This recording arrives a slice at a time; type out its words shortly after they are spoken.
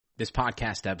This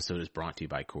podcast episode is brought to you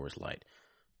by Coors Light.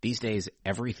 These days,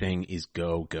 everything is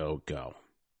go, go, go.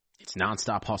 It's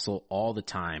nonstop hustle all the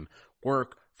time.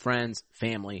 Work, friends,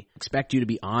 family expect you to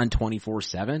be on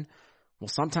 24/7. Well,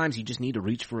 sometimes you just need to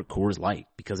reach for a Coors Light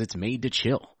because it's made to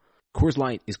chill. Coors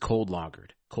Light is cold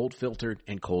lagered, cold filtered,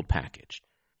 and cold packaged.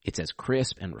 It's as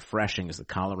crisp and refreshing as the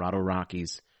Colorado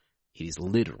Rockies. It is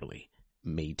literally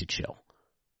made to chill.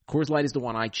 Coors Light is the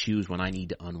one I choose when I need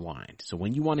to unwind. So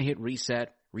when you want to hit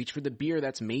reset, reach for the beer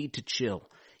that's made to chill.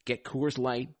 Get Coors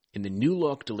Light in the new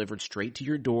look delivered straight to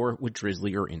your door with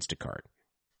Drizzly or Instacart.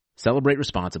 Celebrate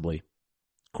responsibly.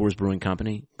 Coors Brewing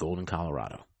Company, Golden,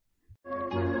 Colorado.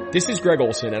 This is Greg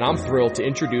Olson, and I'm thrilled to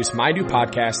introduce my new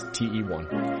podcast,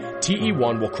 TE1.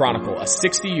 TE1 will chronicle a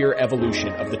 60-year evolution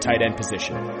of the tight end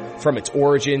position, from its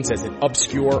origins as an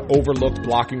obscure, overlooked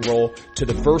blocking role to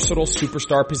the versatile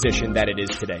superstar position that it is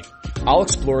today. I'll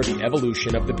explore the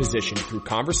evolution of the position through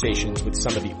conversations with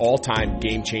some of the all-time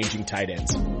game-changing tight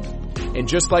ends. And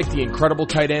just like the incredible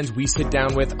tight ends we sit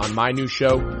down with on my new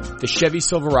show, the Chevy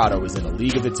Silverado is in a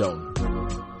league of its own.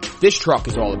 This truck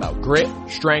is all about grit,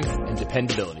 strength, and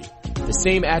dependability. The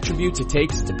same attributes it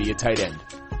takes to be a tight end.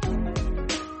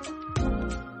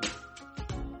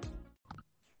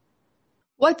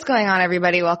 What's going on,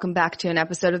 everybody? Welcome back to an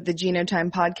episode of the Geno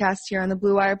Time Podcast here on the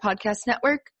Blue Wire Podcast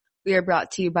Network. We are brought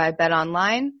to you by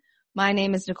BetOnline. My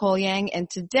name is Nicole Yang, and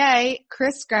today,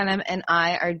 Chris Grenham and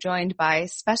I are joined by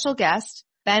special guest,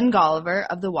 Ben Golliver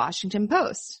of the Washington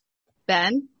Post.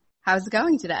 Ben, how's it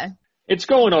going today? It's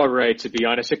going all right, to be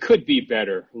honest. It could be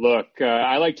better. Look,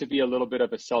 I like to be a little bit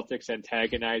of a Celtics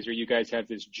antagonizer. You guys have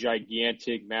this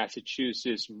gigantic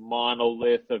Massachusetts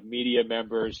monolith of media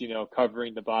members,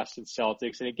 covering the Boston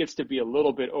Celtics, and it gets to be a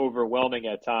little bit overwhelming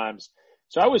at times.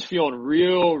 So I was feeling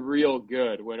real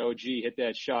good when OG hit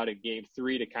that shot in Game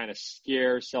 3 to kind of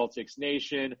scare Celtics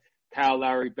Nation. Kyle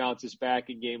Lowry bounces back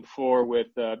in Game 4 with,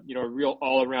 a real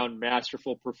all-around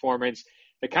masterful performance.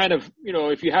 The kind of,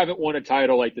 if you haven't won a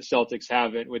title like the Celtics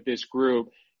haven't with this group,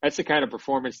 that's the kind of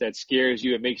performance that scares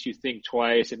you. It makes you think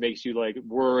twice. It makes you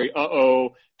worry,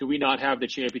 do we not have the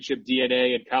championship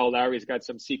DNA? And Kyle Lowry's got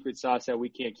some secret sauce that we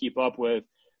can't keep up with.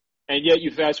 And yet you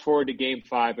fast forward to Game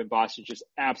 5 and Boston just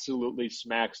absolutely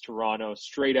smacks Toronto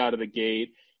straight out of the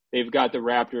gate. They've got the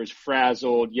Raptors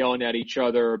frazzled, yelling at each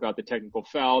other about the technical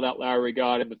foul that Lowry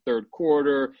got in the third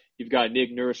quarter. You've got Nick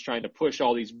Nurse trying to push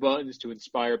all these buttons to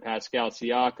inspire Pascal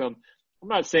Siakam. I'm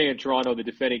not saying Toronto, the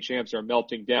defending champs, are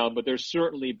melting down, but they're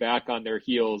certainly back on their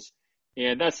heels.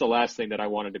 And that's the last thing that I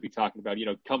wanted to be talking about,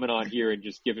 coming on here and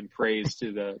just giving praise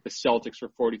to the Celtics for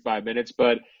 45 minutes.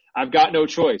 But I've got no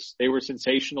choice. They were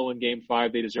sensational in Game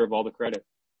 5. They deserve all the credit.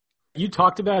 You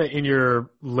talked about it in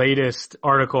your latest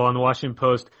article on the Washington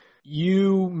Post.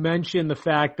 You mentioned the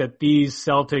fact that these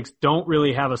Celtics don't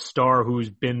really have a star who's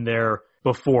been there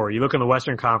before. You look in the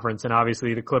Western Conference, and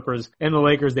obviously the Clippers and the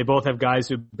Lakers, they both have guys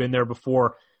who've been there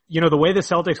before. The way the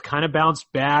Celtics kind of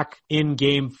bounced back in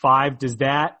Game 5, does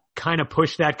that kind of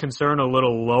push that concern a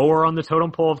little lower on the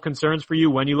totem pole of concerns for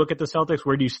you when you look at the Celtics?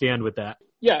 Where do you stand with that?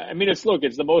 Yeah,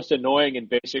 it's the most annoying and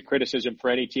basic criticism for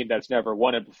any team that's never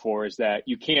won it before is that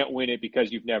you can't win it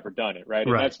because you've never done it, right?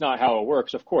 And that's not how it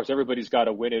works. Of course, everybody's got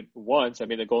to win it once.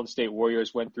 The Golden State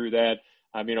Warriors went through that.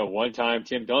 One time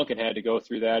Tim Duncan had to go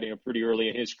through that, pretty early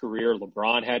in his career.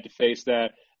 LeBron had to face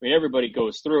that. Everybody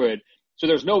goes through it. So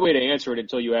there's no way to answer it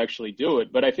until you actually do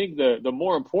it. But I think the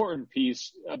more important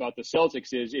piece about the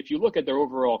Celtics is if you look at their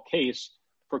overall case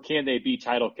for can they be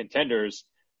title contenders,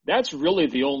 that's really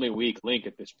the only weak link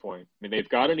at this point. They've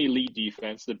got an elite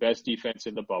defense, the best defense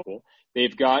in the bubble.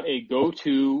 They've got a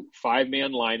go-to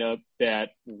 5-man lineup that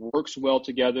works well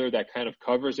together, that kind of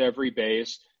covers every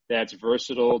base, that's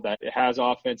versatile, that has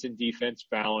offense and defense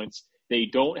balance. They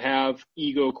don't have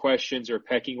ego questions or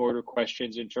pecking order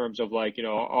questions in terms of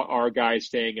are guys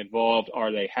staying involved?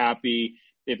 Are they happy?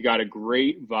 They've got a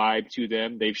great vibe to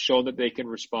them. They've shown that they can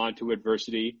respond to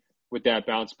adversity with that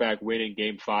bounce back win in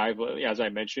Game 5. As I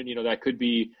mentioned, that could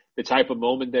be the type of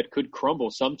moment that could crumble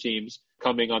some teams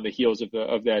coming on the heels of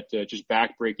that just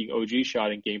back-breaking OG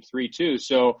shot in Game 3 too.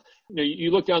 So,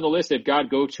 you look down the list, they've got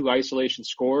go-to isolation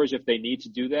scorers if they need to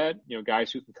do that, guys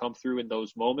who can come through in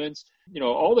those moments.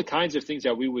 All the kinds of things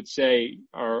that we would say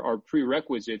are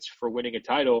prerequisites for winning a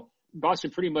title.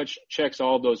 Boston pretty much checks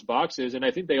all of those boxes. And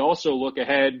I think they also look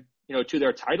ahead, to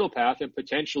their title path, and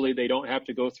potentially they don't have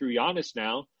to go through Giannis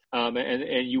now.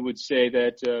 And you would say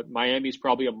that Miami is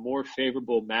probably a more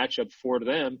favorable matchup for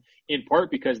them, in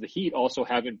part because the Heat also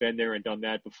haven't been there and done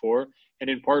that before, and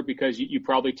in part because you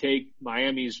probably take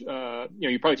Boston's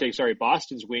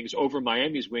wings over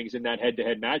Miami's wings in that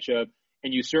head-to-head matchup,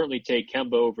 and you certainly take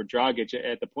Kemba over Dragic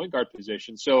at the point guard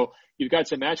position. So you've got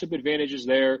some matchup advantages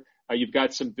there. You've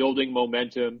got some building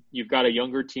momentum. You've got a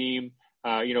younger team,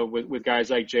 with guys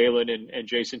like Jalen and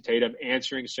Jason Tatum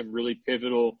answering some really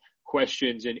pivotal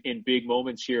questions in big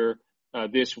moments here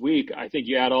this week. I think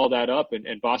you add all that up,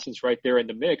 and Boston's right there in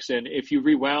the mix. And if you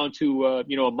rewound to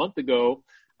a month ago,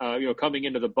 coming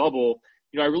into the bubble,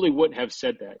 I really wouldn't have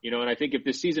said that. And I think if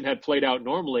this season had played out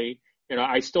normally,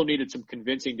 I still needed some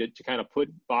convincing to kind of put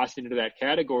Boston into that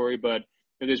category. But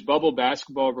this bubble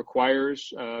basketball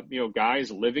requires,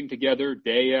 guys living together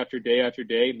day after day after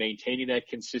day, maintaining that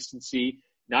consistency,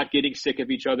 not getting sick of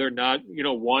each other, not,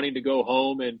 wanting to go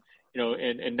home and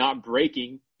not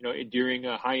breaking, during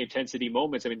high intensity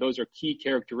moments. I mean, those are key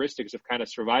characteristics of kind of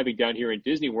surviving down here in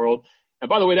Disney World. And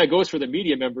by the way, that goes for the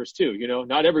media members too.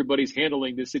 Not everybody's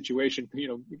handling this situation,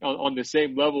 on the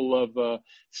same level of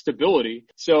stability.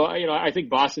 So, I think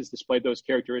Boston's displayed those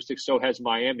characteristics. So has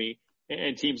Miami,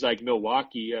 and teams like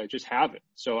Milwaukee just haven't.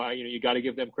 So, you got to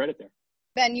give them credit there.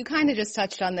 Ben, you kind of just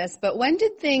touched on this, but when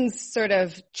did things sort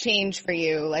of change for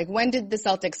you? Like, when did the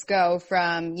Celtics go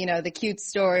from, the cute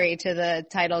story to the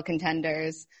title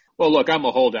contenders? Well, look, I'm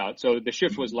a holdout, so the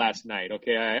shift was last night,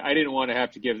 okay? I didn't want to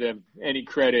have to give them any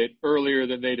credit earlier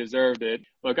than they deserved it.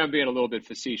 Look, I'm being a little bit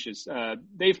facetious.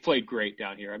 They've played great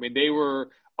down here. I mean, they were,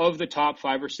 of the top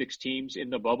 5 or 6 teams in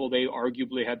the bubble, they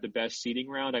arguably had the best seeding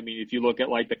round. I mean, if you look at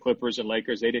like the Clippers and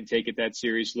Lakers, they didn't take it that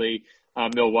seriously.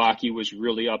 Milwaukee was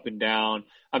really up and down.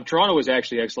 Toronto was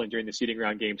actually excellent during the seeding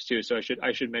round games too, so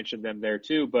I should mention them there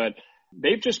too. But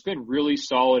they've just been really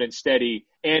solid and steady.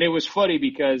 And it was funny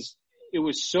because it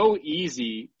was so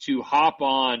easy to hop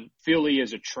on Philly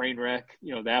as a train wreck,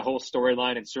 that whole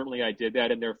storyline. And certainly I did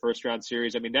that in their first round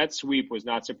series. I mean, that sweep was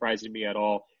not surprising me at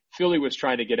all. Philly was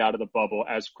trying to get out of the bubble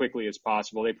as quickly as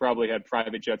possible. They probably had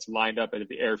private jets lined up at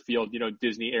the airfield,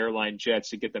 Disney airline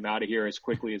jets to get them out of here as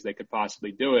quickly as they could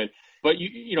possibly do it. But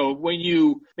when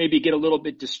you maybe get a little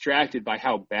bit distracted by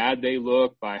how bad they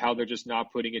look, by how they're just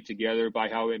not putting it together, by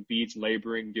how Embiid's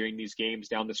laboring during these games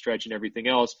down the stretch and everything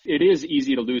else, it is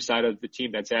easy to lose sight of the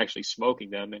team that's actually smoking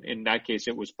them. And in that case,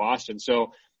 it was Boston.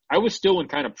 So I was still in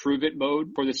kind of prove it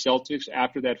mode for the Celtics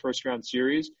after that first round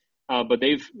series. But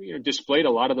they've displayed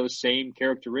a lot of those same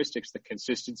characteristics, the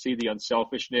consistency, the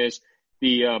unselfishness,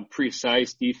 the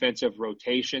precise defensive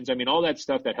rotations. I mean, all that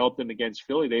stuff that helped them against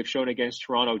Philly, they've shown against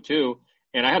Toronto too.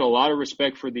 And I had a lot of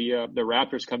respect for the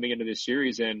Raptors coming into this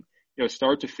series. And,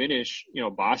 start to finish,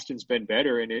 Boston's been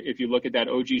better. And if you look at that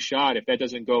OG shot, if that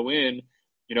doesn't go in,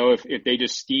 if they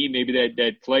just scheme, maybe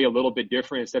they'd play a little bit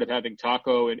different instead of having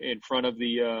Taco in front of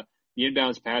the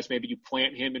inbounds pass, maybe you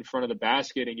plant him in front of the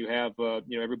basket and you have,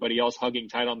 everybody else hugging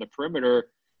tight on the perimeter.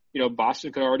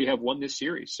 Boston could already have won this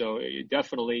series. So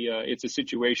it's a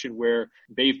situation where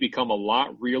they've become a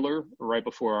lot realer right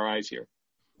before our eyes here.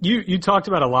 You talked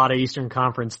about a lot of Eastern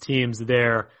Conference teams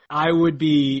there. I would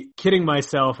be kidding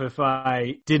myself if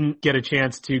I didn't get a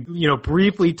chance to,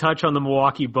 briefly touch on the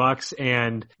Milwaukee Bucks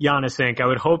and Giannis Inc. I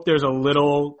would hope there's a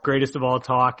little greatest of all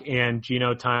talk and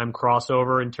Geno time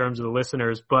crossover in terms of the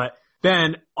listeners. But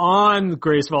Ben, on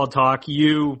greatest of all talk,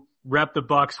 you rep the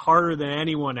Bucks harder than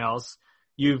anyone else.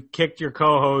 You've kicked your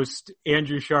co-host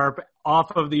Andrew Sharp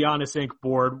off of the Giannis Inc.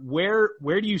 board. Where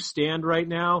do you stand right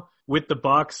now with the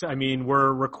Bucks? I mean,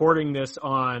 we're recording this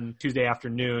on Tuesday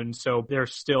afternoon, so they're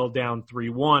still down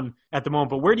 3-1 at the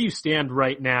moment. But where do you stand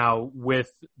right now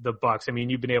with the Bucks? I mean,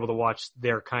 you've been able to watch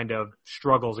their kind of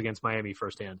struggles against Miami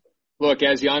firsthand. Look,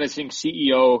 as Giannis Inc.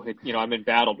 CEO, I'm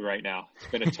embattled right now. It's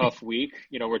been a tough week.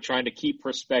 We're trying to keep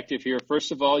perspective here.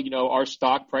 First of all, our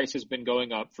stock price has been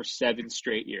going up for 7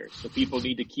 straight years. So people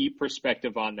need to keep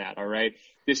perspective on that, all right?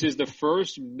 This is the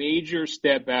first major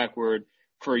step backward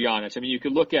for Giannis. I mean, you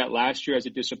could look at last year as a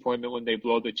disappointment when they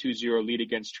blow the 2-0 lead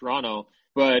against Toronto.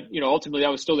 But, ultimately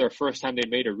that was still their first time they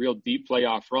made a real deep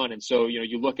playoff run. And so,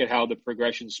 you look at how the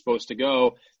progression's supposed to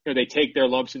go. They take their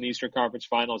lumps in the Eastern Conference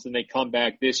Finals and they come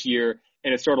back this year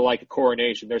and it's sort of like a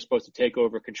coronation. They're supposed to take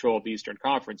over control of the Eastern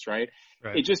Conference, right?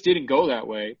 It just didn't go that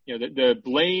way. The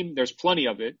blame, there's plenty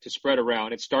of it to spread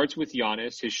around. It starts with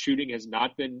Giannis. His shooting has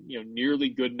not been, nearly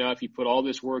good enough. He put all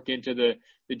this work into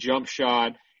the jump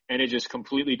shot and it just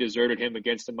completely deserted him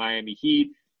against the Miami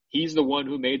Heat. He's the one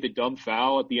who made the dumb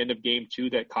foul at the end of game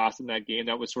 2 that cost him that game.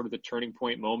 That was sort of the turning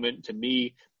point moment to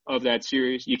me of that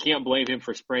series. You can't blame him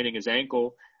for spraining his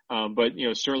ankle. But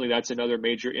certainly that's another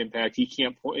major impact. He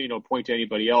can't point to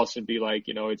anybody else and be like,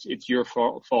 it's your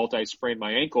fault I sprained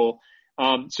my ankle.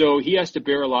 So he has to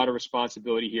bear a lot of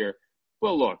responsibility here.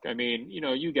 Well, look, I mean,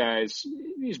 you guys,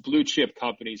 these blue chip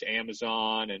companies,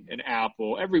 Amazon and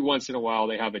Apple, every once in a while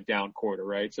they have a down quarter,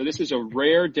 right? So this is a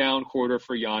rare down quarter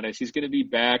for Giannis. He's going to be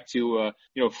back to,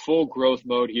 full growth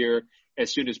mode here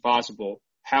as soon as possible.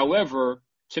 However,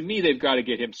 to me, they've got to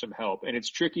get him some help. And it's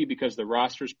tricky because the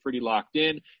roster's pretty locked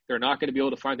in. They're not going to be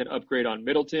able to find an upgrade on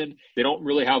Middleton. They don't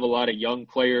really have a lot of young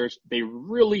players. They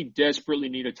really desperately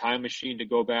need a time machine to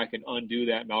go back and undo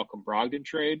that Malcolm Brogdon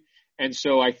trade. And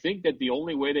so I think that the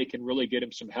only way they can really get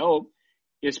him some help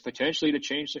is potentially to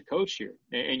change the coach here.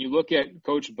 And you look at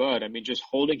Coach Bud, I mean, just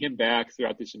holding him back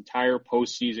throughout this entire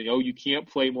postseason. Oh, you can't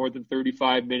play more than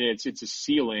 35 minutes. It's a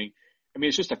ceiling. I mean,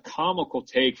 it's just a comical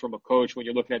take from a coach when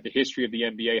you're looking at the history of the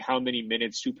NBA, how many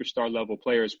minutes superstar level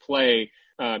players play,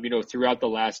 throughout the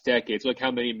last decades. Look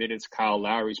how many minutes Kyle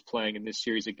Lowry's playing in this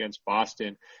series against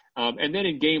Boston. And then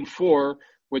in game 4,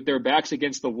 with their backs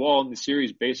against the wall and the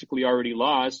series basically already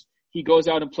lost, he goes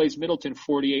out and plays Middleton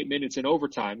 48 minutes in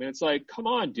overtime. And it's like, come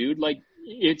on, dude. Like,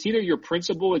 it's either your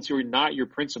principle, it's or not your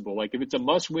principle. Like, if it's a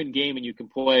must-win game and you can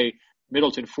play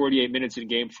Middleton 48 minutes in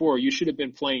game 4, you should have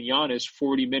been playing Giannis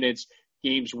 40 minutes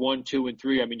games 1, 2, and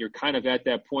 3. I mean, you're kind of at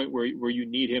that point where you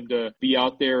need him to be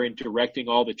out there and directing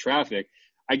all the traffic.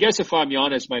 I guess if I'm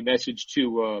Giannis, my message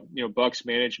to, Bucks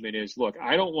management is, look,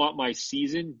 I don't want my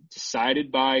season decided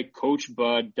by Coach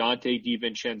Bud, Dante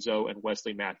DiVincenzo, and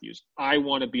Wesley Matthews. I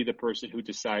want to be the person who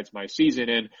decides my season.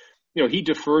 And, he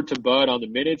deferred to Bud on the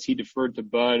minutes. He deferred to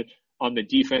Bud on the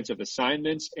defensive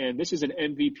assignments. And this is an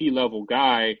MVP level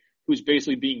guy who's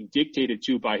basically being dictated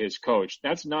to by his coach.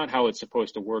 That's not how it's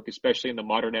supposed to work, especially in the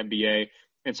modern NBA.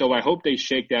 And so I hope they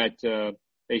shake that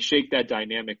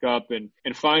dynamic up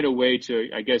and find a way to,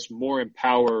 I guess, more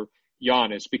empower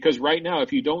Giannis. Because right now,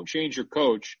 if you don't change your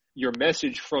coach, your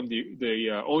message from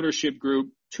the ownership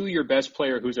group to your best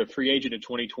player who's a free agent in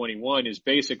 2021 is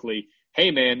basically,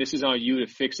 hey man, this is on you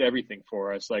to fix everything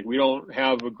for us. Like, we don't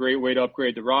have a great way to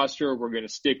upgrade the roster. We're going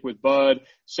to stick with Bud.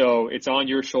 So it's on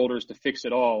your shoulders to fix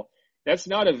it all. That's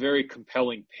not a very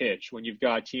compelling pitch when you've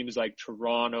got teams like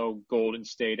Toronto, Golden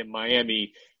State, and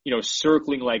Miami,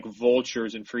 circling like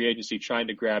vultures in free agency trying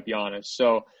to grab Giannis.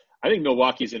 So I think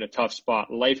Milwaukee's in a tough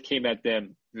spot. Life came at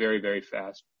them very, very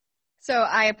fast. So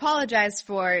I apologize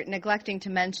for neglecting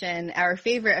to mention our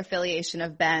favorite affiliation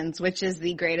of Ben's, which is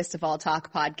the Greatest of All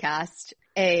Talk podcast,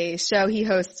 a show he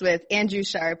hosts with Andrew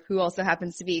Sharp, who also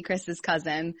happens to be Chris's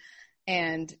cousin.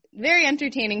 And very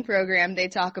entertaining program. They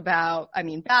talk about,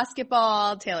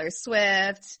 basketball, Taylor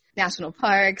Swift, national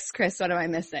parks. Chris, what am I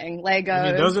missing?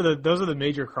 Legos. Those are the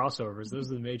major crossovers.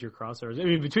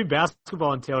 Between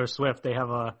basketball and Taylor Swift,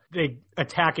 they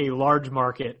attack a large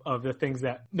market of the things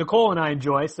that Nicole and I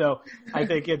enjoy. So I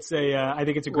think it's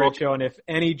a great show. And if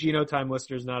any Geno Time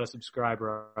listener is not a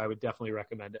subscriber, I would definitely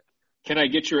recommend it. Can I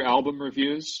get your album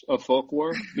reviews of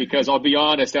Folklore? Because I'll be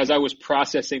honest, as I was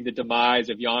processing the demise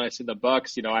of Giannis and the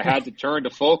Bucks, I had to turn to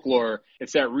Folklore.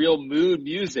 It's that real mood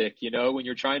music, when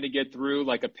you're trying to get through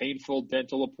like a painful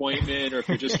dental appointment, or if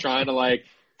you're just trying to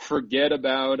forget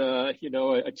about,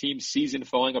 a team's season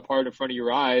falling apart in front of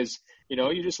your eyes.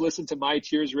 You just listen to My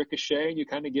Tears Ricochet and you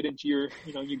kind of get into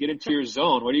your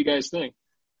zone. What do you guys think?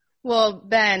 Well,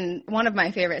 Ben, one of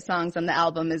my favorite songs on the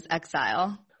album is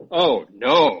Exile. Oh,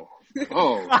 no.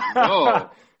 Oh, no.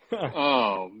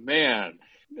 Oh, man.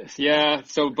 Yeah,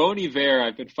 so Bon Iver,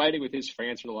 I've been fighting with his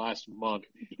fans for the last month.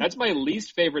 That's my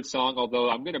least favorite song, although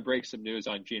I'm going to break some news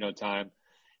on Geno Time.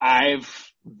 I've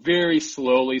very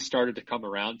slowly started to come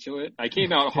around to it. I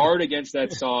came out hard against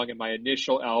that song in my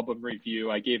initial album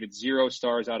review. I gave it 0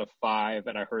 stars out of 5,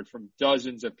 and I heard from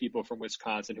dozens of people from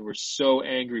Wisconsin who were so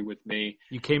angry with me.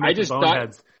 You came in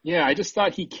boneheads. I just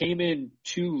thought he came in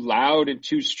too loud and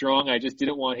too strong. I just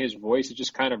didn't want his voice. It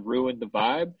just kind of ruined the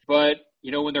vibe. But,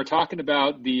 when they're talking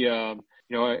about the,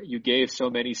 you gave so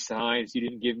many signs, you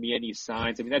didn't give me any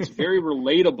signs. I mean, that's very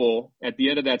relatable at the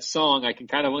end of that song. I can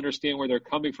kind of understand where they're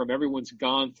coming from. Everyone's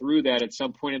gone through that at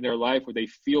some point in their life where they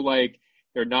feel like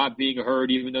they're not being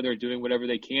heard, even though they're doing whatever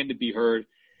they can to be heard.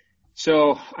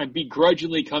 So I'm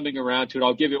begrudgingly coming around to it.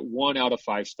 I'll give it 1 out of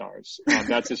 5 stars.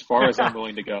 That's as far as I'm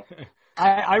willing to go.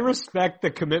 I respect the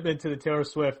commitment to the Taylor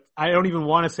Swift. I don't even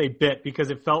want to say bit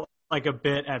because it felt like a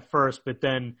bit at first, but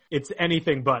then it's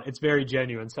anything but. It's very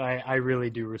genuine. So I really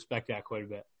do respect that quite a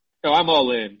bit. No, I'm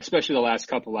all in, especially the last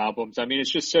couple albums. I mean, it's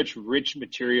just such rich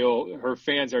material. Her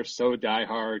fans are so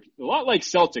diehard. A lot like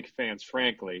Celtic fans,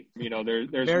 frankly. You know, there's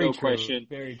Very no true. question.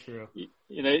 Very true.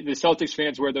 You know, the Celtics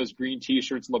fans wear those green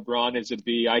t-shirts, LeBron is a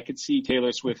B. I could see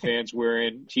Taylor Swift fans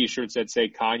wearing t-shirts that say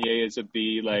Kanye is a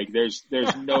B. Like, there's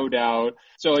no doubt.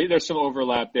 So there's some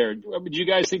overlap there. Do you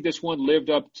guys think this one lived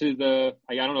up to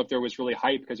I don't know if there was really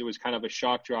hype because it was kind of a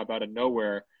shock drop out of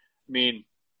nowhere. I mean,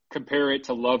 compare it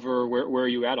to Lover. Where are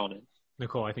you at on it?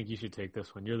 Nicole, I think you should take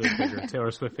this one. You're the bigger Taylor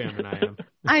Swift fan than I am.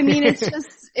 I mean,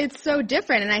 it's so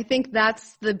different. And I think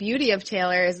that's the beauty of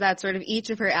Taylor, is that sort of each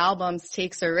of her albums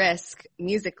takes a risk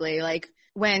musically. Like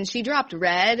when she dropped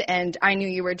Red and I Knew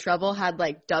You Were Trouble had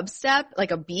like dubstep,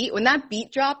 like a beat. When that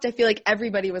beat dropped, I feel like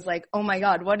everybody was like, oh my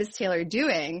God, what is Taylor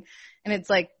doing? And it's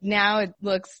like, now it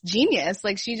looks genius.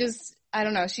 Like I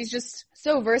don't know, she's just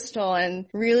so versatile and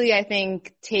really, I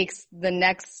think, takes the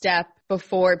next step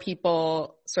before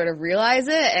people sort of realize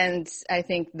it. And I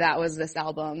think that was this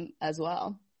album as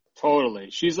well. Totally.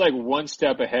 She's like one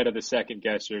step ahead of the second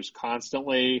guessers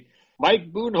constantly.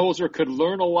 Mike Budenholzer could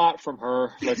learn a lot from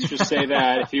her. Let's just say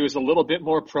that. If he was a little bit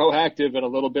more proactive and a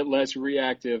little bit less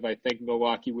reactive, I think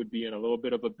Milwaukee would be in a little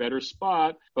bit of a better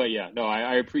spot. But yeah, no,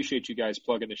 I appreciate you guys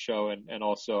plugging the show. And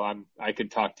also I could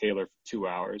talk Taylor for 2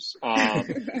 hours.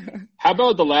 How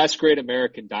about The Last Great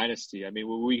American Dynasty? I mean,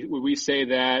 would we say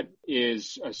that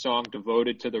is a song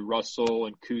devoted to the Russell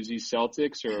and Cousy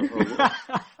Celtics or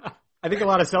I think a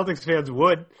lot of Celtics fans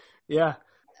would. Yeah.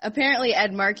 Apparently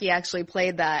Ed Markey actually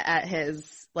played that at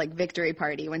his like victory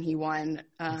party when he won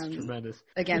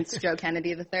against Joe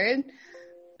Kennedy III.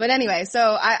 But anyway, so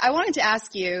I wanted to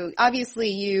ask you,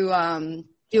 obviously you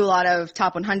do a lot of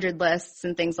top 100 lists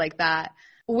and things like that.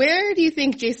 Where do you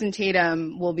think Jason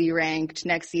Tatum will be ranked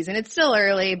next season? It's still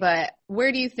early, but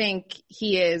where do you think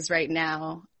he is right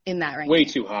now in that ranking? Way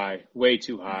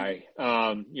too high.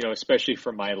 You know, especially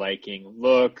for my liking.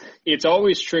 Look, it's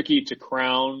always tricky to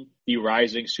crown the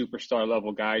rising superstar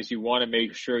level guys. You want to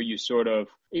make sure you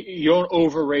don't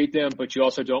overrate them, but you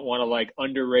also don't want to like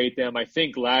underrate them. I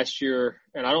think last year,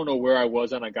 and I don't know where I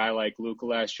was on a guy like Luka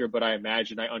last year, but I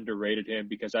imagine I underrated him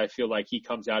because I feel like he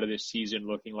comes out of this season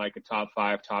looking like a top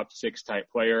 5, top 6 type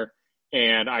player.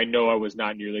 And I know I was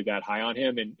not nearly that high on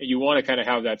him. And you want to kind of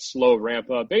have that slow ramp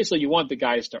up. Basically, you want the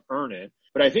guys to earn it.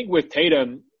 But I think with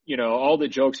Tatum, you know, all the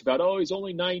jokes about, oh, he's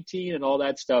only 19 and all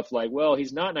that stuff, like, well,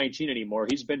 he's not 19 anymore.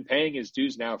 He's been paying his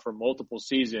dues now for multiple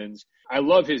seasons. I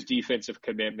love his defensive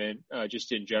commitment,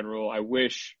 just in general. I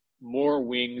wish more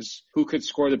wings who could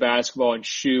score the basketball and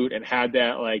shoot and had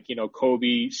that, like, you know,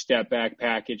 Kobe step back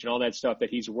package and all that stuff that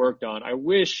he's worked on. I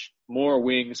wish more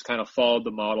wings kind of followed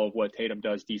the model of what Tatum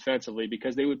does defensively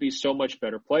because they would be so much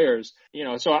better players. You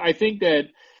know, so I think that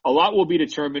a lot will be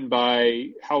determined by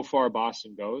how far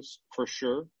Boston goes, for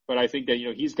sure. But I think that, you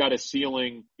know, he's got a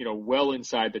ceiling, you know, well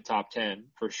inside the top 10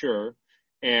 for sure.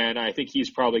 And I think he's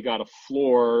probably got a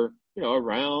floor, you know,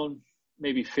 around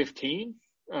maybe 15.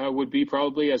 Would be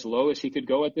probably as low as he could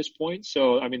go at this point.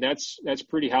 So, I mean, that's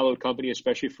pretty hallowed company,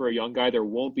 especially for a young guy. There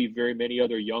won't be very many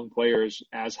other young players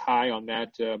as high on that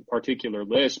particular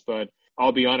list, but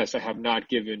I'll be honest, I have not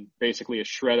given basically a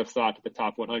shred of thought to the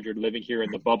top 100 living here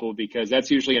in the bubble because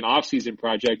that's usually an off-season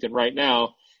project. And right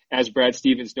now, as Brad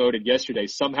Stevens noted yesterday,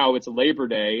 somehow it's Labor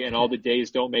Day and all the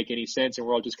days don't make any sense and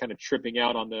we're all just kind of tripping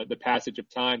out on the passage of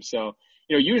time. So,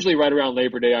 you know, usually right around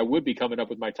Labor Day, I would be coming up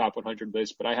with my top 100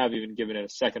 list, but I haven't even given it a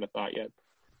second of thought yet.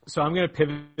 So I'm going to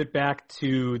pivot back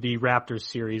to the Raptors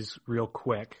series real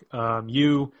quick.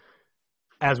 You,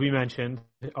 as we mentioned,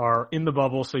 are in the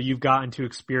bubble, so you've gotten to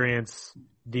experience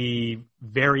the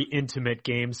very intimate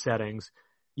game settings.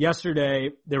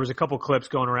 Yesterday, there was a couple clips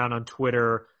going around on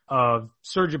Twitter of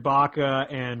Serge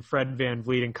Ibaka and Fred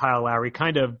VanVleet and Kyle Lowry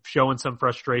kind of showing some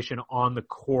frustration on the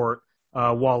court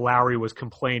while Lowry was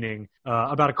complaining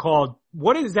about a call.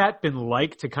 What has that been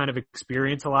like to kind of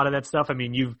experience a lot of that stuff? I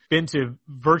mean, you've been to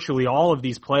virtually all of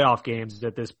these playoff games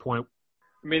at this point.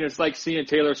 I mean, it's like seeing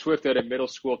Taylor Swift at a middle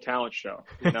school talent show.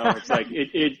 You know, it's like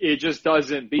it just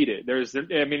doesn't beat it.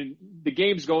 The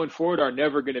games going forward are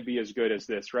never going to be as good as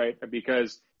this, right?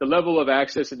 Because the level of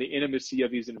access and the intimacy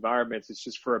of these environments, it's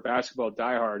just for a basketball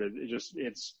diehard.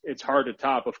 It's hard to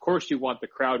top. Of course, you want the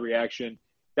crowd reaction.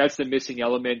 That's the missing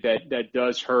element that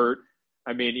does hurt.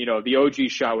 I mean, you know, the OG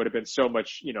shot would have been so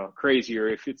much, you know, crazier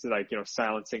if it's like, you know,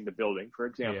 silencing the building, for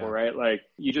example, right? Like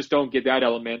you just don't get that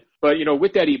element. But, you know,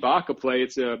 with that Ibaka play,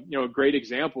 it's a, you know, a great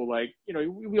example. Like, you know,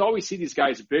 we always see these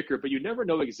guys bicker, but you never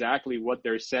know exactly what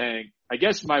they're saying. I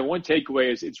guess my one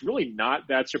takeaway is it's really not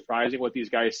that surprising what these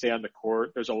guys say on the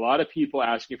court. There's a lot of people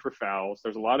asking for fouls.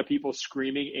 There's a lot of people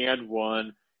screaming and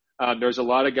one. There's a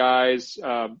lot of guys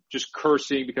just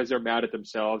cursing because they're mad at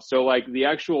themselves. So like the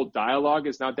actual dialogue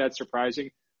is not that surprising,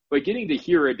 but getting to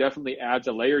hear it definitely adds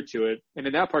a layer to it. And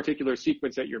in that particular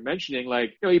sequence that you're mentioning,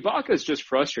 like, you know, Ibaka's just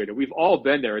frustrated. We've all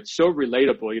been there. It's so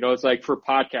relatable. You know, it's like for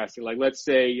podcasting, like let's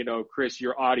say, you know, Chris,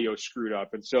 your audio screwed up.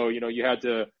 And so, you know, you had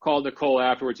to call Nicole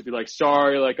afterwards to be like,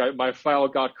 sorry, like my file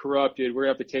got corrupted. We're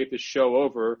going to have to tape this show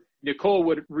over. Nicole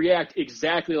would react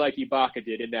exactly like Ibaka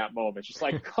did in that moment. Just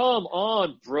like, come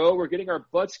on, bro, we're getting our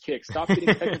butts kicked. Stop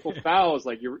getting technical fouls.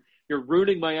 Like you're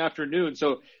ruining my afternoon.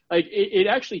 So like it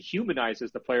actually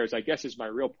humanizes the players, I guess, is my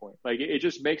real point. Like it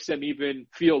just makes them even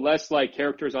feel less like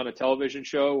characters on a television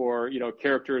show or, you know,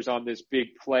 characters on this big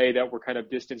play that we're kind of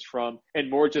distanced from, and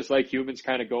more just like humans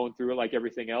kind of going through it like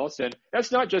everything else. And that's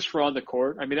not just for on the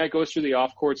court. I mean, that goes through the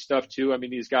off court stuff too. I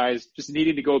mean, these guys just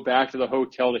needing to go back to the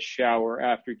hotel to shower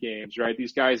after games, right?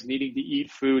 These guys needing to eat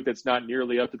food that's not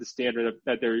nearly up to the standard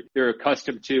that they're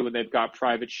accustomed to when they've got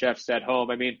private chefs at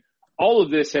home. I mean, all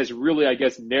of this has really, I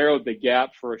guess, narrowed the gap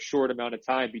for a short amount of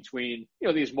time between, you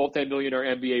know, these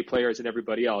multimillionaire NBA players and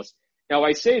everybody else. Now,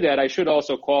 I say that, I should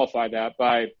also qualify that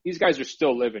by these guys are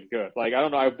still living good. Like, I don't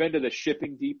know, I've been to the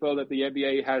shipping depot that the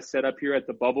NBA has set up here at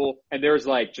the bubble, and there's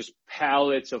like just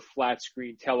pallets of flat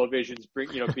screen televisions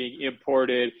being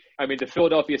imported. I mean, the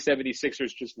Philadelphia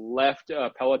 76ers just left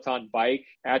a Peloton bike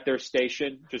at their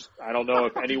station. Just, I don't know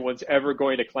if anyone's ever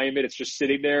going to claim it. It's just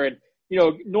sitting there. And you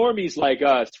know, normies like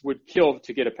us would kill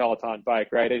to get a Peloton bike,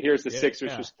 right? And here's the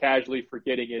Sixers just casually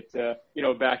forgetting it,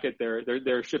 back at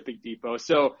their shipping depot.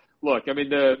 So look, I mean,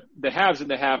 the haves and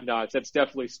the have-nots, that's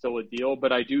definitely still a deal,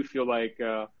 but I do feel like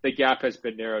the gap has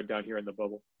been narrowed down here in the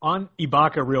bubble. On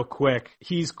Ibaka real quick,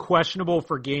 he's questionable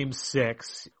for game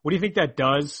 6. What do you think that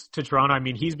does to Toronto? I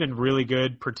mean, he's been really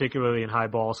good, particularly in high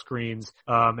ball screens,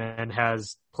 and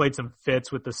has played some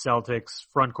fits with the Celtics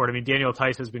front court. I mean, Daniel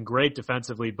Theis has been great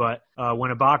defensively, but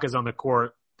when Ibaka's on the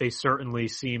court, they certainly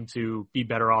seem to be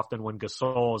better off than when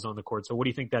Gasol is on the court. So what do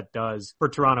you think that does for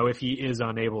Toronto if he is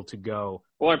unable to go?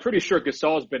 Well, I'm pretty sure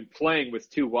Gasol has been playing with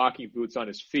 2 walking boots on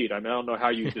his feet. I mean, I don't know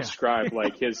how you describe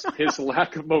like his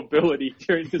lack of mobility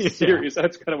during this series.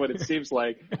 That's kind of what it seems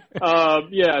like.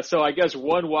 So I guess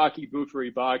 1 walking boot for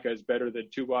Ibaka is better than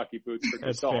 2 walking boots for Gasol.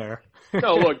 That's fair.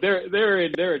 No, look, they're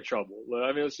in trouble.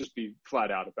 I mean, let's just be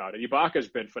flat out about it. Ibaka's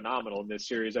been phenomenal in this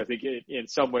series. I think in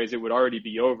some ways it would already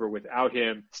be over without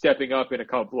him stepping up in a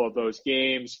couple of those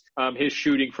games. His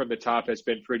shooting from the top has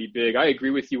been pretty big. I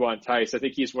agree with you on Theis. I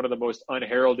think he's one of the most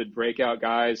unheralded breakout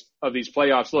guys of these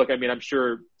playoffs. Look, I mean, I'm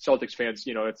sure Celtics fans,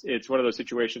 you know, it's one of those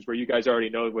situations where you guys already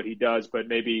know what he does, but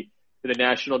maybe the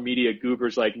national media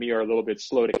goobers like me are a little bit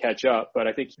slow to catch up. But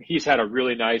I think he's had a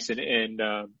really nice and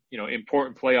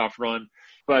important playoff run.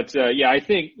 But I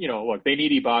think, you know, look, they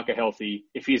need Ibaka healthy.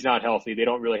 If he's not healthy, they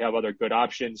don't really have other good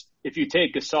options. If you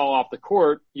take Gasol off the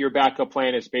court, your backup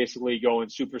plan is basically going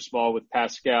super small with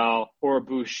Pascal or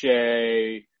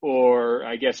Boucher or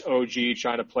I guess OG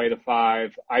trying to play the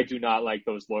 5. I do not like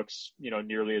those looks, you know,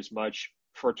 nearly as much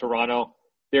for Toronto.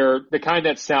 They're the kind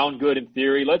that sound good in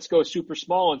theory. Let's go super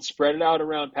small and spread it out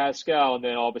around Pascal. And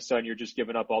then all of a sudden you're just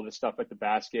giving up all this stuff at the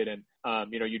basket. And,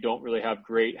 you don't really have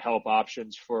great help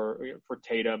options for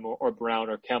Tatum or Brown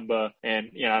or Kemba.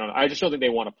 And, I don't know. I just don't think they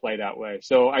want to play that way.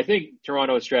 So I think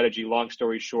Toronto's strategy, long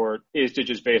story short, is to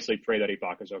just basically pray that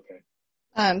Ibaka's okay.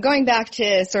 Going back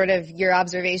to sort of your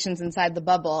observations inside the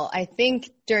bubble, I think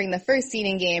during the first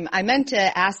seeding game, I meant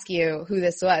to ask you who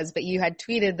this was, but you had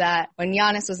tweeted that when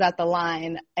Giannis was at the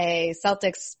line, a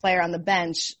Celtics player on the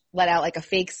bench let out like a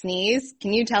fake sneeze.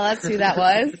 Can you tell us who that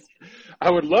was?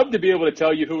 I would love to be able to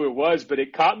tell you who it was, but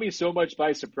it caught me so much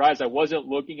by surprise. I wasn't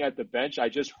looking at the bench. I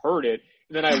just heard it.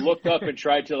 And then I looked up and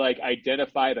tried to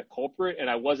identify the culprit, and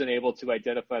I wasn't able to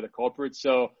identify the culprit.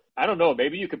 So I don't know.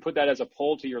 Maybe you could put that as a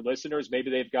poll to your listeners. Maybe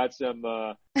they've got some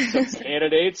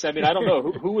candidates. I mean, I don't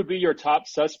know. Who would be your top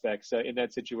suspects in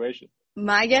that situation?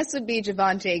 My guess would be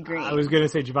Javonte Green. I was going to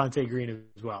say Javonte Green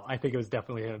as well. I think it was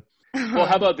definitely him. Well,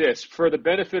 how about this? For the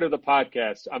benefit of the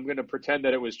podcast, I'm going to pretend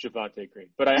that it was Javonte Green.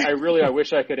 But I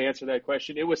wish I could answer that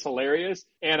question. It was hilarious.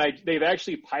 And they've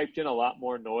actually piped in a lot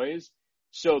more noise.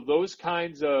 So those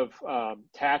kinds of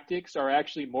tactics are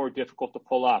actually more difficult to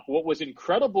pull off. What was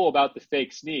incredible about the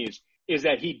fake sneeze is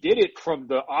that he did it from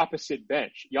the opposite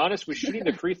bench. Giannis was shooting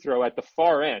the free throw at the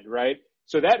far end, right?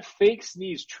 So that fake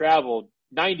sneeze traveled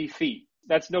 90 feet.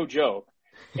 That's no joke.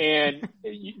 And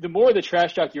the more of the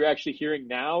trash talk you're actually hearing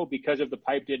now because of the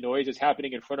piped in noise is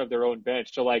happening in front of their own bench.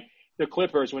 So like the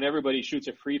Clippers, when everybody shoots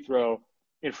a free throw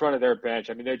in front of their bench,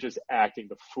 I mean, they're just acting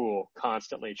the fool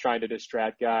constantly, trying to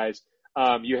distract guys.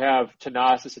 You have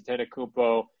Thanasis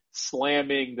Antetokounmpo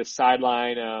slamming the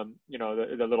sideline,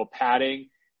 the little padding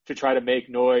to try to make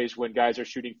noise when guys are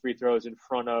shooting free throws in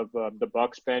front of the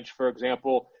Bucks bench, for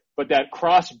example. But that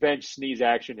cross bench sneeze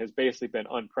action has basically been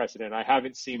unprecedented. I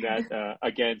haven't seen that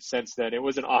again since then. It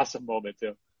was an awesome moment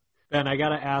too. Ben, I got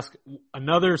to ask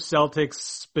another Celtics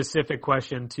specific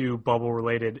question to bubble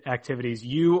related activities.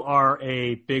 You are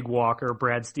a big walker.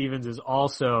 Brad Stevens is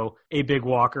also a big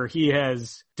walker. He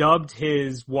has dubbed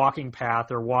his walking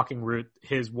path or walking route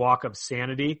his walk of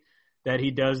sanity that he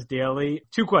does daily.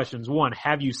 2 questions. 1,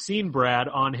 have you seen Brad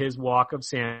on his walk of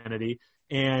sanity?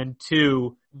 And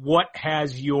 2, what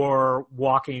has your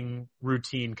walking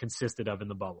routine consisted of in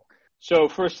the bubble? So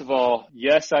first of all,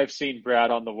 yes, I've seen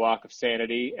Brad on the Walk of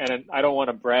Sanity, and I don't want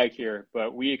to brag here,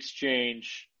 but we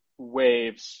exchange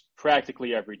waves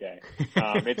practically every day.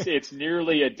 It's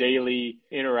nearly a daily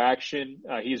interaction.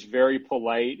 He's very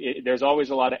polite. There's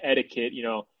always a lot of etiquette,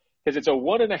 because it's a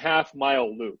 1.5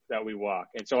 mile loop that we walk.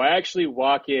 And so I actually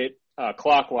walk it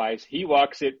clockwise. He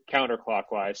walks it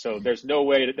counterclockwise. So there's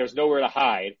nowhere to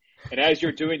hide. And as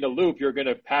you're doing the loop, you're going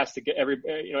to pass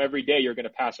every day you're going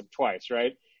to pass him twice,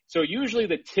 right? So usually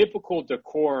the typical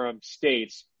decorum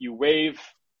states you wave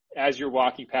as you're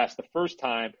walking past the first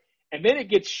time, and then it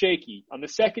gets shaky. On the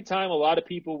second time, a lot of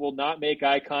people will not make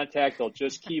eye contact. They'll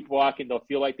just keep walking. They'll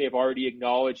feel like they've already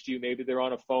acknowledged you. Maybe they're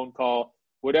on a phone call,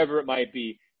 whatever it might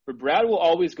be. But Brad will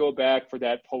always go back for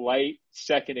that polite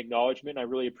second acknowledgement. I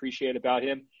really appreciate about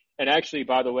him. And actually,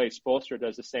 by the way, Spoelstra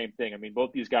does the same thing. I mean,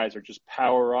 both these guys are just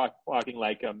power walking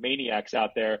like maniacs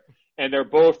out there. And they're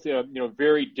both,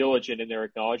 very diligent in their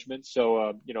acknowledgments.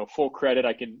 So, full credit.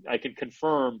 I can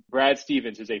confirm Brad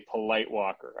Stevens is a polite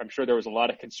walker. I'm sure there was a lot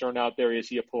of concern out there. Is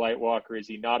he a polite walker? Is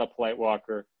he not a polite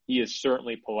walker? He is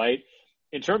certainly polite.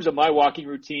 In terms of my walking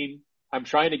routine, I'm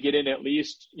trying to get in at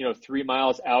least, 3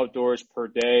 miles outdoors per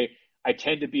day. I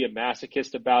tend to be a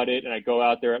masochist about it, and I go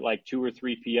out there at like 2 or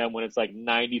 3 p.m. when it's like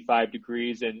 95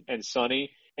 degrees and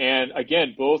sunny. And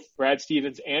again, both Brad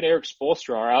Stevens and Erik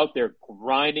Spoelstra are out there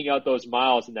grinding out those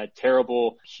miles in that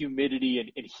terrible humidity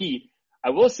and heat.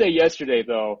 I will say yesterday,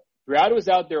 though, Brad was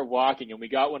out there walking, and we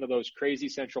got one of those crazy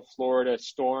Central Florida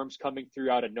storms coming through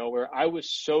out of nowhere. I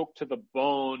was soaked to the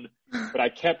bone, but I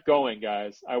kept going,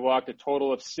 guys. I walked a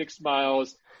total of 6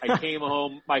 miles. I came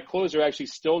home. My clothes are actually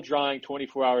still drying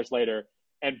 24 hours later,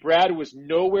 and Brad was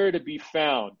nowhere to be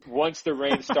found once the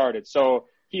rain started. So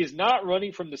he's not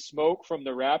running from the smoke from the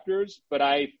Raptors, but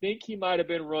I think he might have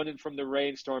been running from the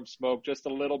rainstorm smoke just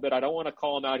a little bit. I don't want to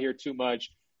call him out here too much.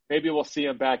 Maybe we'll see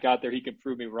him back out there. He can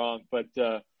prove me wrong, but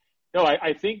no,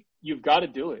 I think you've got to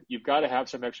do it. You've got to have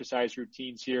some exercise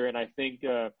routines here. And I think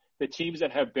the teams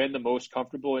that have been the most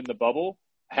comfortable in the bubble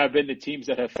have been the teams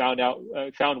that have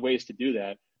found ways to do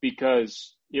that,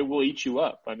 because it will eat you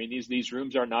up. I mean, these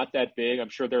rooms are not that big. I'm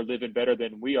sure they're living better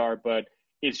than we are, but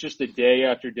it's just a day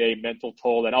after day mental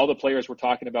toll. And all the players were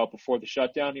talking about before the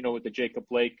shutdown, with the Jacob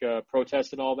Blake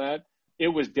protest and all that, it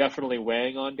was definitely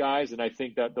weighing on guys. And I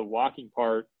think that the walking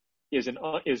part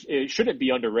it shouldn't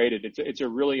be underrated. It's a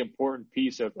really important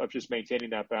piece of just maintaining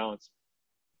that balance.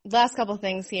 Last couple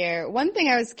things here. One thing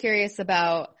I was curious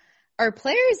about, are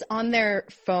players on their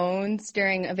phones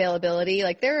during availability?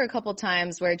 Like, there were a couple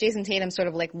times where Jason Tatum's sort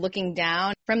of like looking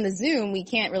down. From the Zoom, we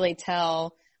can't really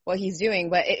tell what he's doing,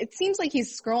 but it seems like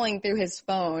he's scrolling through his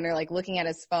phone or like looking at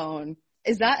his phone.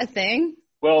 Is that a thing?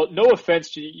 Well, no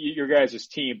offense to your guys'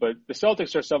 team, but the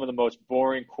Celtics are some of the most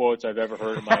boring quotes I've ever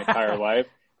heard in my entire life.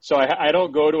 So I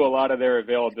don't go to a lot of their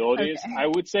availabilities. Okay. I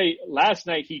would say last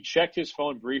night he checked his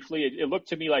phone briefly. It looked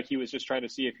to me like he was just trying to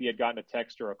see if he had gotten a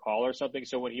text or a call or something.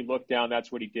 So when he looked down,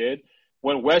 that's what he did.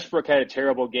 When Westbrook had a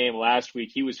terrible game last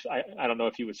week, he was, I don't know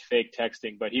if he was fake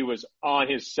texting, but he was on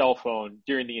his cell phone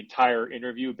during the entire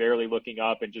interview, barely looking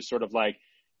up and just sort of like,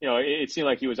 it seemed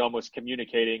like he was almost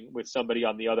communicating with somebody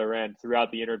on the other end throughout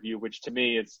the interview, which to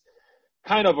me, it's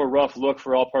kind of a rough look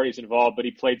for all parties involved, but he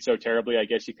played so terribly. I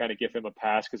guess you kind of give him a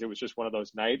pass because it was just one of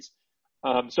those nights.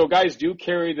 So guys do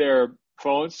carry their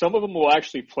phones. Some of them will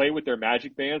actually play with their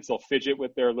Magic Bands. They'll fidget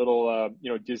with their little,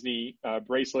 Disney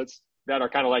bracelets that are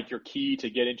kind of like your key to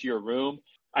get into your room.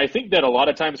 I think that a lot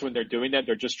of times when they're doing that,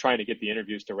 they're just trying to get the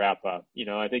interviews to wrap up.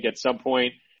 I think at some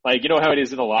point, like, how it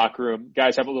is in the locker room,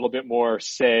 guys have a little bit more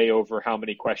say over how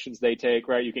many questions they take,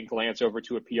 right? You can glance over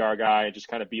to a PR guy and just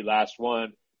kind of be last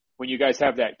one. When you guys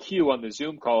have that queue on the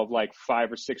Zoom call of like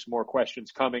 5 or 6 more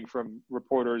questions coming from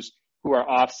reporters who are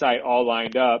offsite all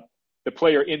lined up, the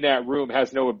player in that room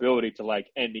has no ability to like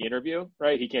end the interview,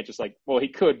 right? He can't just he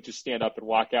could just stand up and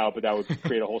walk out, but that would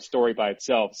create a whole story by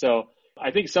itself. So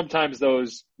I think sometimes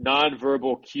those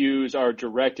nonverbal cues are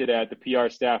directed at the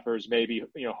PR staffers, maybe,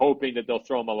 hoping that they'll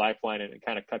throw them a lifeline and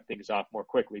kind of cut things off more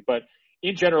quickly. But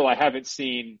in general, I haven't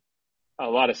seen a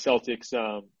lot of Celtics,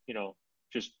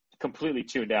 just completely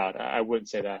tuned out. I wouldn't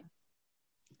say that.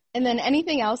 And then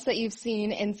anything else that you've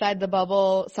seen inside the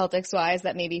bubble, Celtics-wise,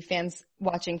 that maybe fans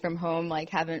watching from home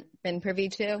haven't been privy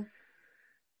to?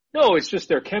 No, it's just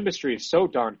their chemistry is so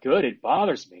darn good. It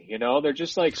bothers me. They're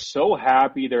just so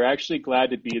happy. They're actually glad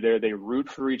to be there. They root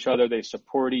for each other. They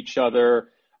support each other.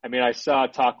 I mean, I saw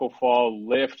Tacko Fall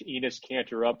lift Enes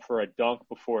Kanter up for a dunk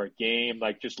before a game,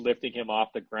 just lifting him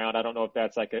off the ground. I don't know if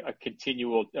that's a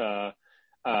continual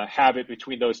habit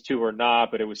between those two or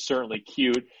not, but it was certainly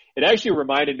cute. It actually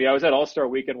reminded me, I was at All-Star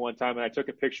Weekend one time and I took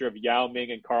a picture of Yao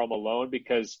Ming and Karl Malone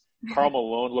because Karl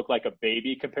Malone looked like a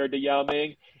baby compared to Yao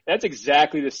Ming. That's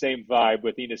exactly the same vibe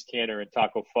with Enes Kanter and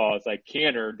Tacko Fall. It's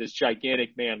Kanter, this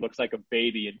gigantic man, looks like a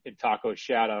baby in Tacko's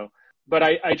shadow. But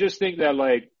I just think that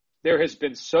there has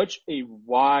been such a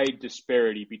wide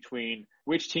disparity between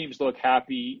which teams look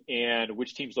happy and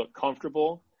which teams look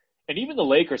comfortable. And even the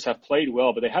Lakers have played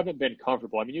well, but they haven't been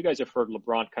comfortable. I mean, you guys have heard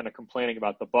LeBron kind of complaining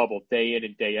about the bubble day in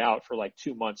and day out for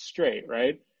 2 months straight,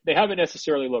 right? They haven't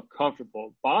necessarily looked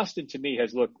comfortable. Boston, to me,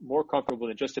 has looked more comfortable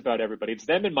than just about everybody. It's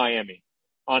them and Miami,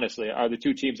 honestly, are the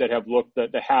two teams that have looked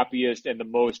the happiest and the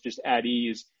most just at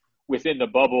ease within the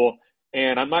bubble.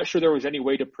 And I'm not sure there was any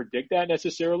way to predict that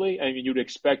necessarily. I mean, you'd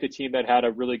expect a team that had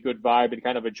a really good vibe and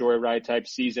kind of a joyride type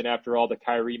season after all the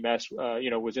Kyrie mess,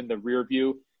 was in the rear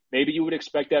view. Maybe you would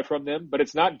expect that from them, but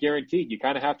it's not guaranteed. You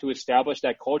kind of have to establish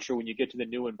that culture when you get to the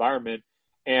new environment.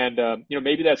 And,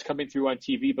 maybe that's coming through on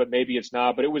TV, but maybe it's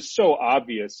not. But it was so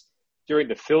obvious during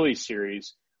the Philly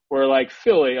series where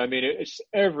Philly, I mean, it's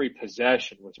every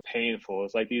possession was painful.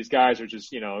 It's these guys are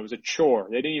just, it was a chore.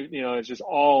 They didn't even, it's just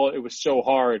it was so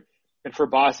hard. And for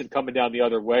Boston coming down the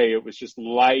other way, it was just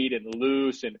light and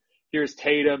loose. And here's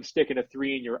Tatum sticking a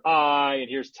 3 in your eye. And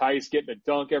here's Tice getting a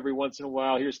dunk every once in a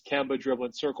while. Here's Kemba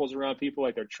dribbling circles around people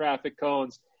like they're traffic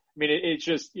cones. I mean, it's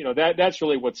just, that's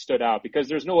really what stood out because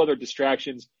there's no other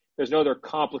distractions. There's no other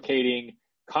complicating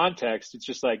context. It's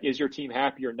just is your team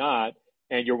happy or not?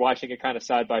 And you're watching it kind of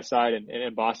side by side.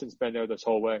 And Boston's been there this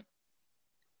whole way.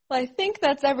 Well, I think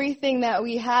that's everything that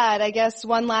we had. I guess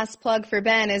one last plug for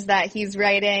Ben is that he's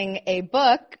writing a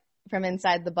book from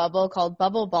inside the bubble called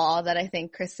Bubble Ball that I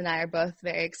think Chris and I are both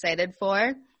very excited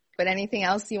for. But anything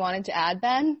else you wanted to add,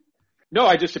 Ben? No,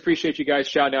 I just appreciate you guys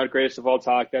shouting out Greatest of All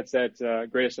Talk. That's at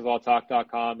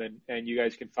greatestofalltalk.com. And you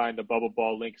guys can find the Bubble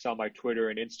Ball links on my Twitter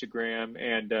and Instagram.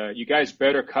 And you guys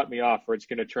better cut me off or it's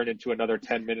going to turn into another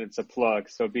 10 minutes of plug.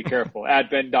 So be careful. At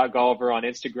Ben.Golliver on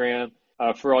Instagram.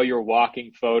 For all your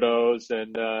walking photos.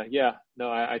 And,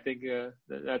 I think,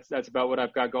 that's about what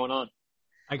I've got going on.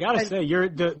 I gotta say,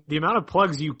 the amount of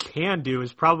plugs you can do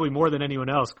is probably more than anyone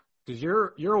else because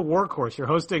you're a workhorse. You're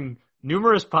hosting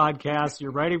numerous podcasts. You're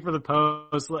writing for the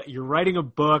Post. You're writing a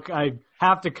book. I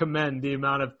have to commend the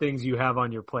amount of things you have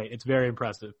on your plate. It's very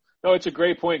impressive. No, it's a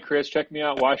great point, Chris. Check me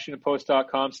out,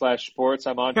 WashingtonPost.com/sports.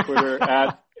 I'm on Twitter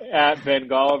at Ben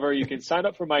Golliver. You can sign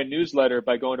up for my newsletter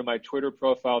by going to my Twitter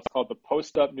profile. It's called the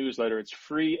Post Up Newsletter. It's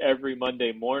free every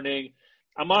Monday morning.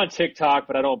 I'm on TikTok,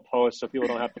 but I don't post, so people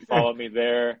don't have to follow me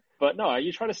there. But no,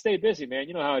 you try to stay busy, man.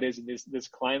 You know how it is in this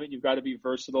climate. You've got to be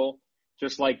versatile,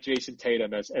 just like Jason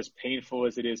Tatum, as painful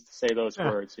as it is to say those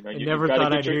words. I never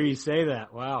thought I'd hear you say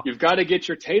that. Wow. You've got to get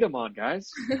your Tatum on, guys.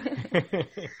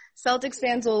 Celtics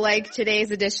fans will like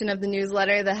today's edition of the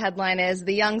newsletter. The headline is,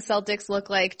 "The Young Celtics Look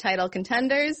Like Title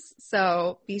Contenders."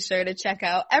 So be sure to check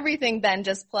out everything Ben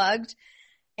just plugged.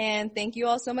 And thank you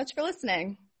all so much for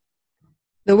listening.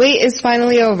 The wait is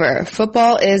finally over.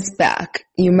 Football is back.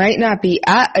 You might not be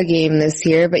at a game this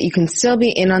year, but you can still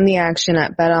be in on the action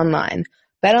at BetOnline.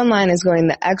 BetOnline is going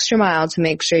the extra mile to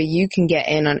make sure you can get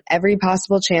in on every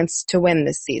possible chance to win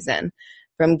this season.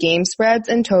 From game spreads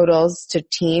and totals to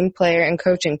team, player, and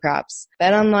coaching props,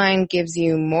 BetOnline gives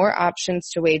you more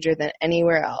options to wager than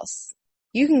anywhere else.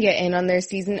 You can get in on their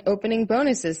season opening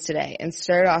bonuses today and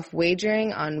start off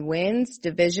wagering on wins,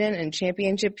 division, and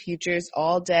championship futures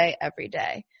all day, every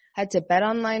day. Head to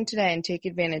BetOnline today and take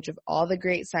advantage of all the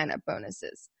great sign-up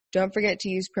bonuses. Don't forget to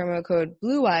use promo code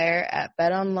BlueWire at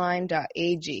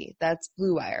betonline.ag. That's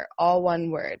BlueWire, all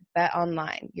one word.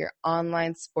 BetOnline, your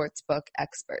online sportsbook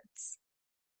experts.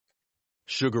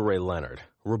 Sugar Ray Leonard,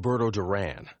 Roberto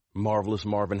Duran, Marvelous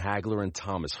Marvin Hagler, and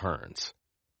Thomas Hearns.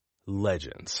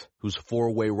 Legends, whose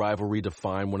four-way rivalry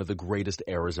defined one of the greatest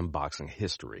eras in boxing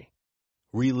history.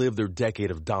 Relive their decade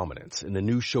of dominance in the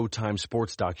new Showtime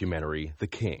sports documentary, The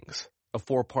Kings, a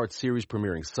 4-part series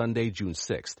premiering Sunday, June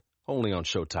 6th, only on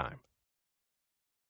Showtime.